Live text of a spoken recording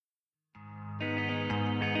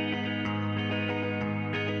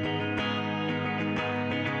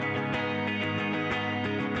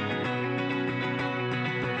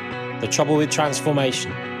The Trouble with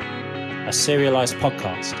Transformation, a serialized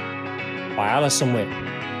podcast by Alison Whip.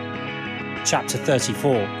 Chapter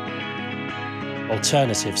 34,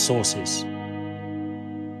 Alternative Sources.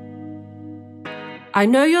 I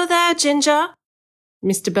know you're there, Ginger.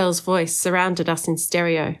 Mr. Bell's voice surrounded us in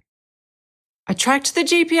stereo. I tracked the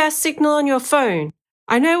GPS signal on your phone.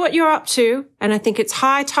 I know what you're up to, and I think it's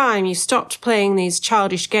high time you stopped playing these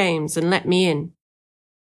childish games and let me in.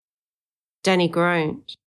 Danny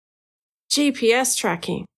groaned. GPS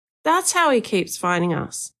tracking. That's how he keeps finding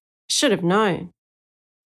us. Should have known.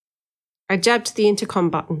 I jabbed the intercom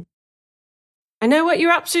button. I know what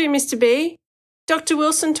you're up to, Mr. B. Dr.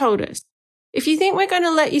 Wilson told us. If you think we're going to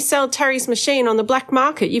let you sell Terry's machine on the black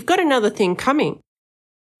market, you've got another thing coming.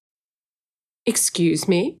 Excuse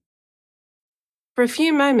me? For a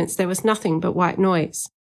few moments there was nothing but white noise.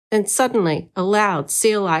 Then suddenly a loud,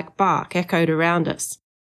 seal-like bark echoed around us.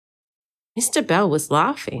 Mr. Bell was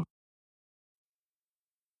laughing.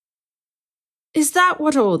 Is that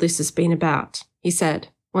what all this has been about? He said,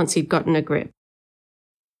 once he'd gotten a grip.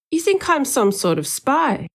 You think I'm some sort of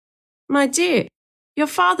spy? My dear, your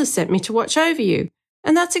father sent me to watch over you,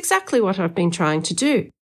 and that's exactly what I've been trying to do.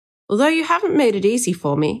 Although you haven't made it easy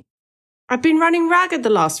for me. I've been running ragged the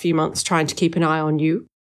last few months trying to keep an eye on you.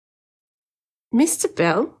 Mr.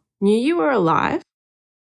 Bell knew you were alive?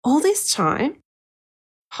 All this time?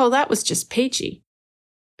 Oh, that was just peachy.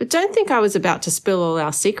 But don't think I was about to spill all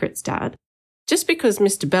our secrets, Dad. Just because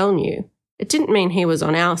Mr. Bell knew, it didn't mean he was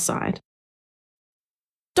on our side.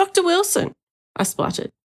 Dr. Wilson, I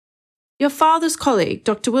spluttered. Your father's colleague,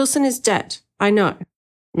 Dr. Wilson, is dead. I know,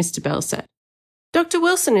 Mr. Bell said. Dr.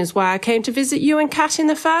 Wilson is why I came to visit you and Kat in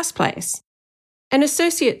the first place. An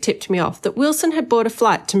associate tipped me off that Wilson had bought a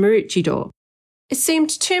flight to Maroochydore. It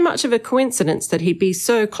seemed too much of a coincidence that he'd be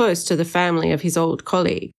so close to the family of his old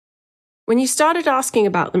colleague. When you started asking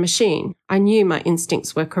about the machine, I knew my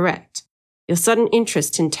instincts were correct. Your sudden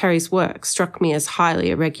interest in Terry's work struck me as highly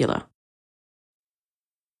irregular.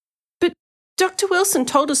 But Dr. Wilson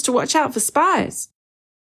told us to watch out for spies.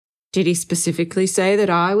 Did he specifically say that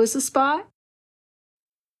I was a spy?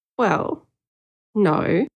 Well,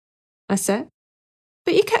 no, I said.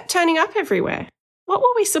 But you kept turning up everywhere. What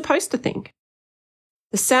were we supposed to think?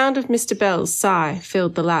 The sound of Mr. Bell's sigh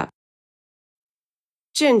filled the lab.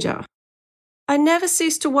 Ginger, I never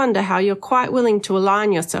cease to wonder how you're quite willing to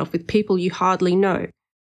align yourself with people you hardly know,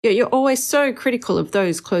 yet you're always so critical of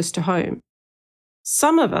those close to home.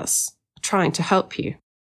 Some of us are trying to help you.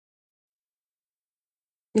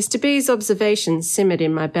 Mr. B's observation simmered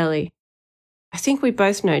in my belly. I think we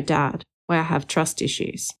both know, Dad, why I have trust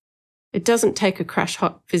issues. It doesn't take a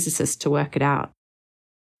crash-hot physicist to work it out.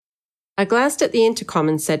 I glanced at the intercom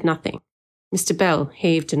and said nothing. Mr. Bell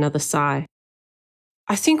heaved another sigh.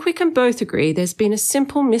 I think we can both agree there's been a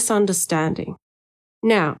simple misunderstanding.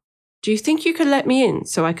 Now, do you think you could let me in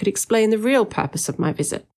so I could explain the real purpose of my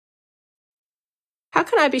visit? How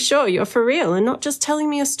can I be sure you're for real and not just telling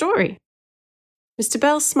me a story? Mr.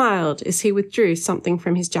 Bell smiled as he withdrew something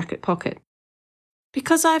from his jacket pocket.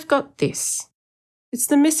 Because I've got this. It's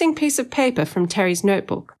the missing piece of paper from Terry's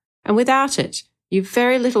notebook, and without it, you've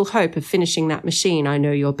very little hope of finishing that machine I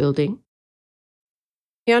know you're building.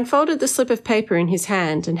 He unfolded the slip of paper in his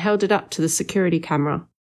hand and held it up to the security camera.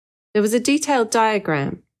 There was a detailed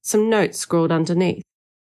diagram, some notes scrawled underneath,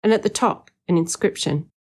 and at the top, an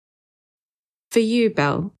inscription. For you,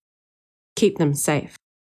 Bell. Keep them safe.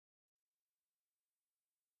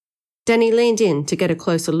 Danny leaned in to get a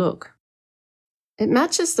closer look. It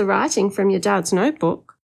matches the writing from your dad's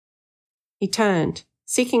notebook. He turned,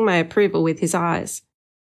 seeking my approval with his eyes.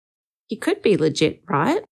 He could be legit,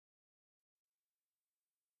 right?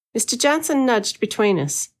 Mr. Jansen nudged between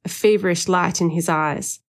us, a feverish light in his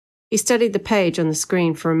eyes. He studied the page on the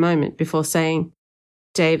screen for a moment before saying,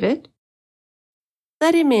 David?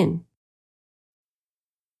 Let him in.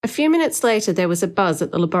 A few minutes later there was a buzz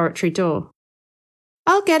at the laboratory door.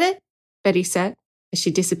 I'll get it, Betty said, as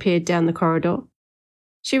she disappeared down the corridor.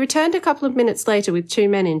 She returned a couple of minutes later with 2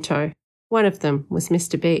 men in tow. One of them was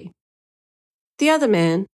Mr. B. The other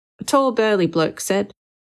man, a tall burly bloke, said,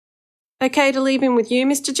 Okay to leave him with you,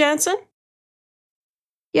 Mr. Jansen?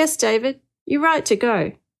 Yes, David, you're right to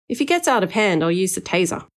go. If he gets out of hand, I'll use the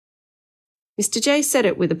taser. Mr. J said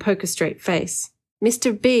it with a poker-straight face.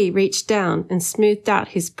 Mr. B reached down and smoothed out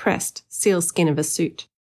his pressed sealskin of a suit.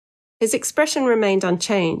 His expression remained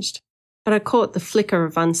unchanged, but I caught the flicker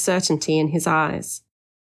of uncertainty in his eyes.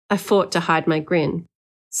 I fought to hide my grin.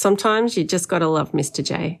 Sometimes you just gotta love Mr.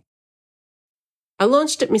 J. I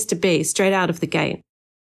launched at Mr. B straight out of the gate.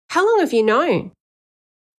 How long have you known?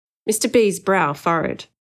 Mr. B's brow furrowed.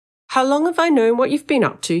 How long have I known what you've been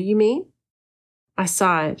up to, you mean? I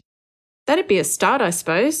sighed. That'd be a start, I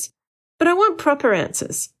suppose. But I want proper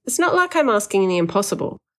answers. It's not like I'm asking the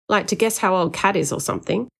impossible, like to guess how old Kat is or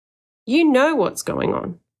something. You know what's going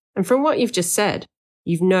on. And from what you've just said,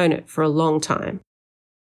 you've known it for a long time.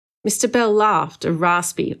 Mr. Bell laughed, a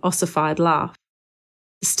raspy, ossified laugh.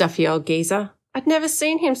 The stuffy old geezer. I'd never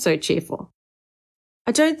seen him so cheerful.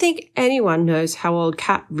 I don't think anyone knows how old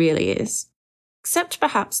Kat really is, except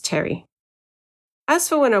perhaps Terry. As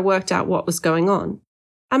for when I worked out what was going on,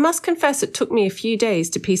 I must confess it took me a few days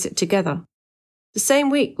to piece it together. The same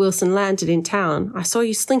week Wilson landed in town, I saw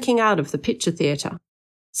you slinking out of the picture theatre.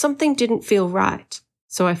 Something didn't feel right,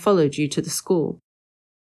 so I followed you to the school.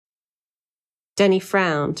 Danny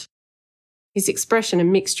frowned, his expression a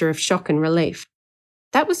mixture of shock and relief.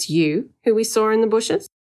 That was you, who we saw in the bushes?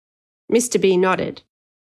 Mr. B nodded.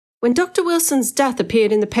 When Dr. Wilson's death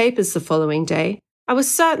appeared in the papers the following day, I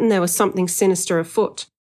was certain there was something sinister afoot.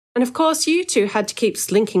 And of course you two had to keep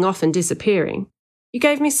slinking off and disappearing. You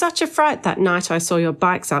gave me such a fright that night I saw your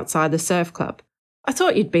bikes outside the surf club. I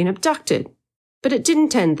thought you'd been abducted. But it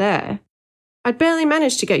didn't end there. I'd barely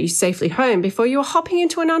managed to get you safely home before you were hopping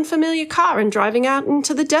into an unfamiliar car and driving out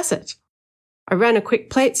into the desert. I ran a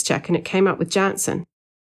quick plates check and it came up with Jansen.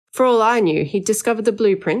 For all I knew, he'd discovered the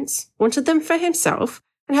blueprints, wanted them for himself,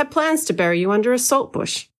 and had plans to bury you under a salt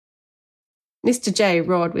bush. Mr. J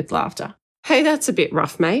roared with laughter. Hey, that's a bit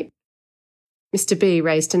rough, mate. Mr. B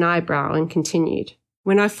raised an eyebrow and continued.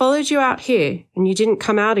 When I followed you out here, and you didn't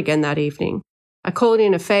come out again that evening, I called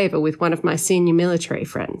in a favour with one of my senior military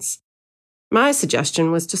friends. My suggestion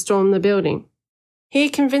was to storm the building. He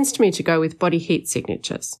convinced me to go with body heat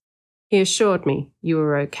signatures. He assured me you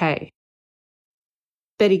were okay.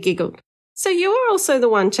 Betty giggled. So you were also the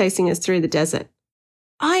one chasing us through the desert?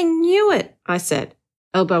 I knew it, I said,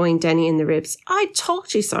 elbowing Danny in the ribs. I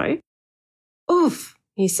told you so. Oof,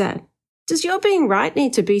 he said. Does your being right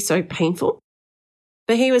need to be so painful?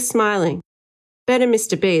 But he was smiling. Better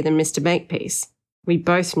Mr. B than Mr. Makepeace. We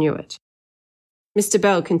both knew it. Mr.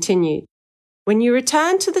 Bell continued. When you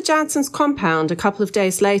returned to the Jansons' compound a couple of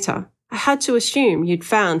days later, I had to assume you'd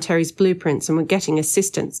found Terry's blueprints and were getting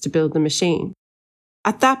assistance to build the machine.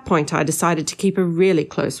 At that point, I decided to keep a really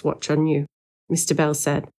close watch on you, Mr. Bell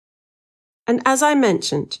said. And as I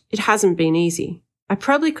mentioned, it hasn't been easy. I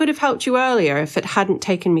probably could have helped you earlier if it hadn't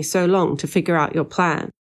taken me so long to figure out your plan.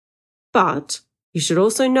 But you should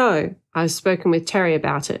also know I've spoken with Terry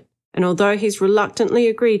about it, and although he's reluctantly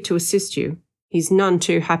agreed to assist you, he's none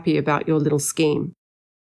too happy about your little scheme.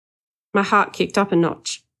 My heart kicked up a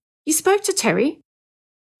notch. You spoke to Terry?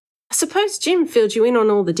 I suppose Jim filled you in on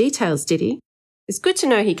all the details, did he? It's good to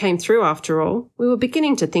know he came through after all. We were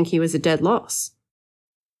beginning to think he was a dead loss.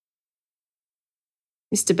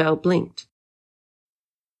 Mr. Bell blinked.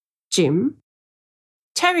 Jim?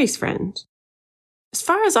 Terry's friend. As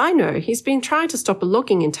far as I know, he's been trying to stop a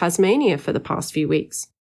logging in Tasmania for the past few weeks.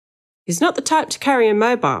 He's not the type to carry a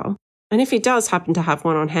mobile, and if he does happen to have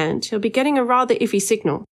one on hand, he'll be getting a rather iffy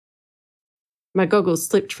signal. My goggles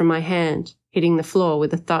slipped from my hand, hitting the floor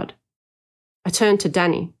with a thud. I turned to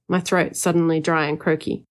Danny, my throat suddenly dry and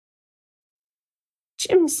croaky.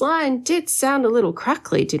 Jim's line did sound a little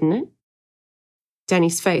crackly, didn't it?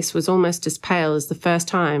 Danny's face was almost as pale as the first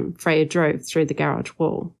time Freya drove through the garage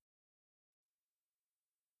wall.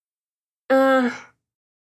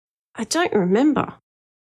 I don't remember.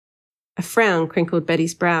 A frown crinkled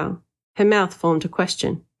Betty's brow. Her mouth formed a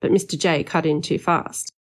question, but Mr. J cut in too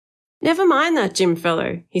fast. Never mind that, Jim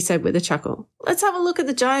fellow, he said with a chuckle. Let's have a look at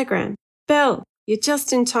the diagram. Bell, you're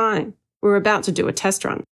just in time. We're about to do a test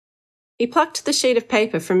run. He plucked the sheet of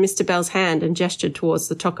paper from Mr. Bell's hand and gestured towards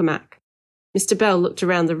the tokamak. Mr. Bell looked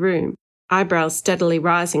around the room, eyebrows steadily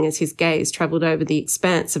rising as his gaze travelled over the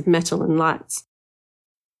expanse of metal and lights.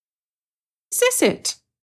 Is this it?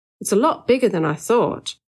 It's a lot bigger than I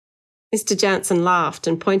thought. Mr. Jansen laughed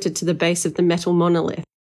and pointed to the base of the metal monolith,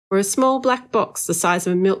 where a small black box the size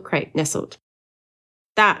of a milk crate nestled.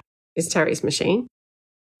 That is Terry's machine.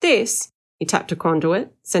 This, he tapped a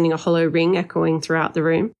conduit, sending a hollow ring echoing throughout the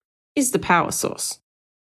room, is the power source.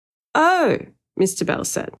 Oh, Mr. Bell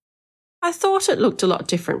said. I thought it looked a lot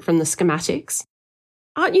different from the schematics.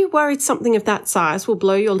 Aren't you worried something of that size will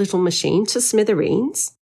blow your little machine to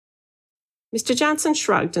smithereens? Mr. Jansen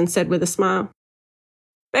shrugged and said with a smile,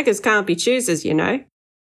 Beggars can't be choosers, you know.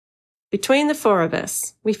 Between the four of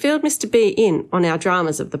us, we filled Mr. B in on our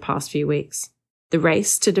dramas of the past few weeks. The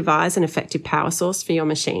race to devise an effective power source for your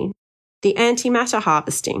machine, the antimatter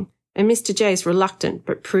harvesting, and Mr. J's reluctant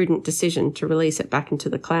but prudent decision to release it back into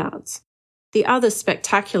the clouds. The other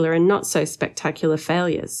spectacular and not so spectacular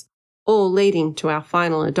failures, all leading to our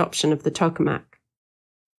final adoption of the tokamak.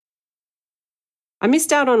 I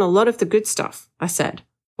missed out on a lot of the good stuff, I said,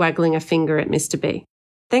 waggling a finger at Mr. B.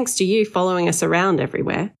 Thanks to you following us around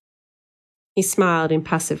everywhere. He smiled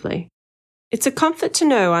impassively. It's a comfort to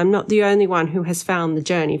know I'm not the only one who has found the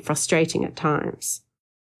journey frustrating at times.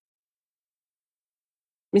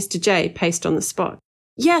 Mr. J paced on the spot.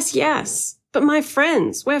 Yes, but my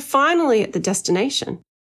friends, we're finally at the destination.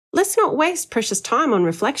 Let's not waste precious time on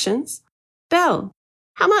reflections. Belle,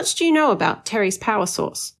 how much do you know about Terry's power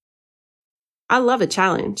source? I love a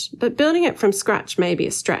challenge, but building it from scratch may be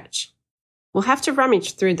a stretch. We'll have to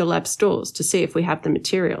rummage through the lab stores to see if we have the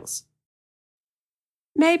materials.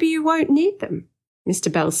 Maybe you won't need them,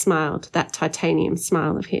 Mr. Bell smiled, that titanium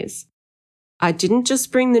smile of his. I didn't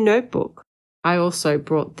just bring the notebook, I also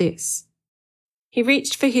brought this. He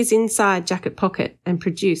reached for his inside jacket pocket and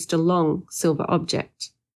produced a long silver object.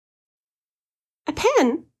 A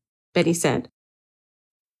pen? Betty said.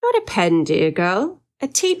 Not a pen, dear girl, a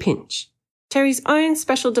T-pinch. Terry's own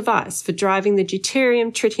special device for driving the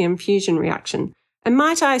deuterium-tritium fusion reaction, and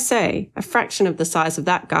might I say, a fraction of the size of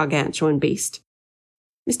that gargantuan beast.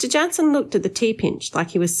 Mr. Jansen looked at the T-pinch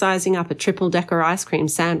like he was sizing up a triple-decker ice cream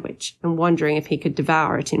sandwich and wondering if he could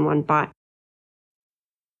devour it in one bite.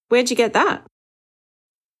 Where'd you get that?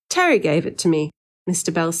 Terry gave it to me,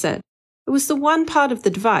 Mr. Bell said. It was the one part of the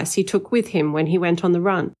device he took with him when he went on the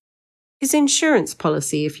run. His insurance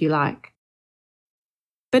policy, if you like.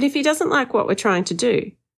 But if he doesn't like what we're trying to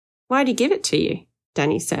do, why'd he give it to you?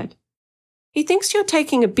 Danny said. He thinks you're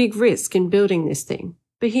taking a big risk in building this thing,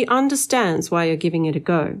 but he understands why you're giving it a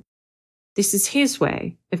go. This is his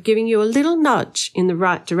way of giving you a little nudge in the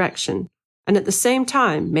right direction, and at the same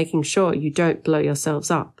time making sure you don't blow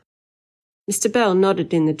yourselves up. Mr. Bell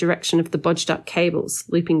nodded in the direction of the bodged-up cables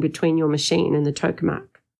looping between your machine and the tokamak.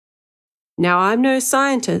 Now, I'm no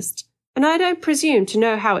scientist, and I don't presume to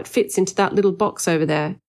know how it fits into that little box over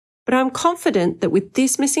there, but I'm confident that with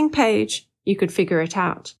this missing page, you could figure it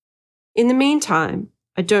out. In the meantime,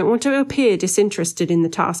 I don't want to appear disinterested in the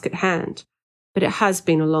task at hand, but it has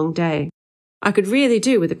been a long day. I could really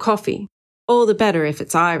do with a coffee, all the better if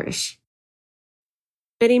it's Irish.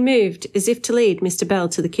 Betty moved as if to lead Mr. Bell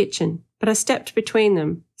to the kitchen, but I stepped between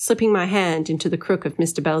them, slipping my hand into the crook of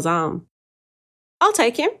Mr. Bell's arm. I'll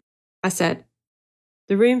take him, I said.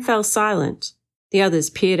 The room fell silent. The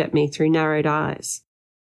others peered at me through narrowed eyes.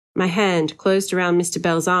 My hand closed around Mr.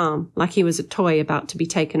 Bell's arm like he was a toy about to be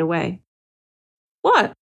taken away.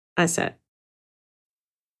 What? I said.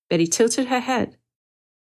 Betty tilted her head.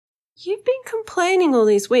 You've been complaining all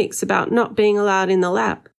these weeks about not being allowed in the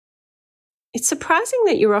lab. It's surprising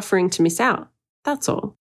that you're offering to miss out, that's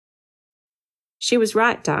all. She was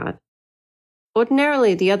right, Dad.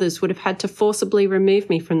 Ordinarily, the others would have had to forcibly remove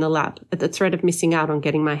me from the lab at the threat of missing out on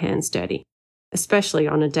getting my hands dirty, especially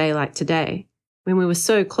on a day like today, when we were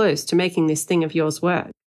so close to making this thing of yours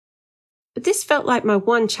work. But this felt like my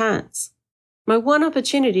one chance, my one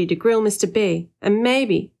opportunity to grill Mr. B, and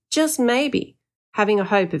maybe, just maybe, having a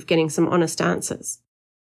hope of getting some honest answers.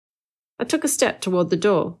 I took a step toward the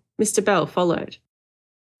door. Mr. Bell followed.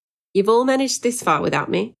 You've all managed this far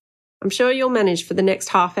without me. I'm sure you'll manage for the next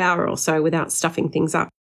half hour or so without stuffing things up.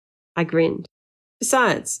 I grinned.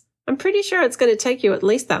 Besides, I'm pretty sure it's going to take you at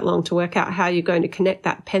least that long to work out how you're going to connect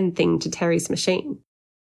that pen thing to Terry's machine.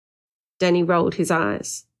 Danny rolled his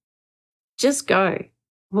eyes. Just go.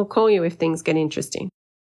 We'll call you if things get interesting.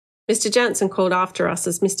 Mr. Jansen called after us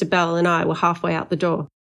as Mr. Bell and I were halfway out the door.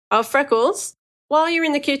 Oh, Freckles, while you're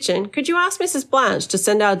in the kitchen, could you ask Mrs. Blanche to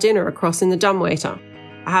send our dinner across in the dumbwaiter?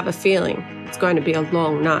 I have a feeling it's going to be a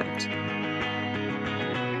long night.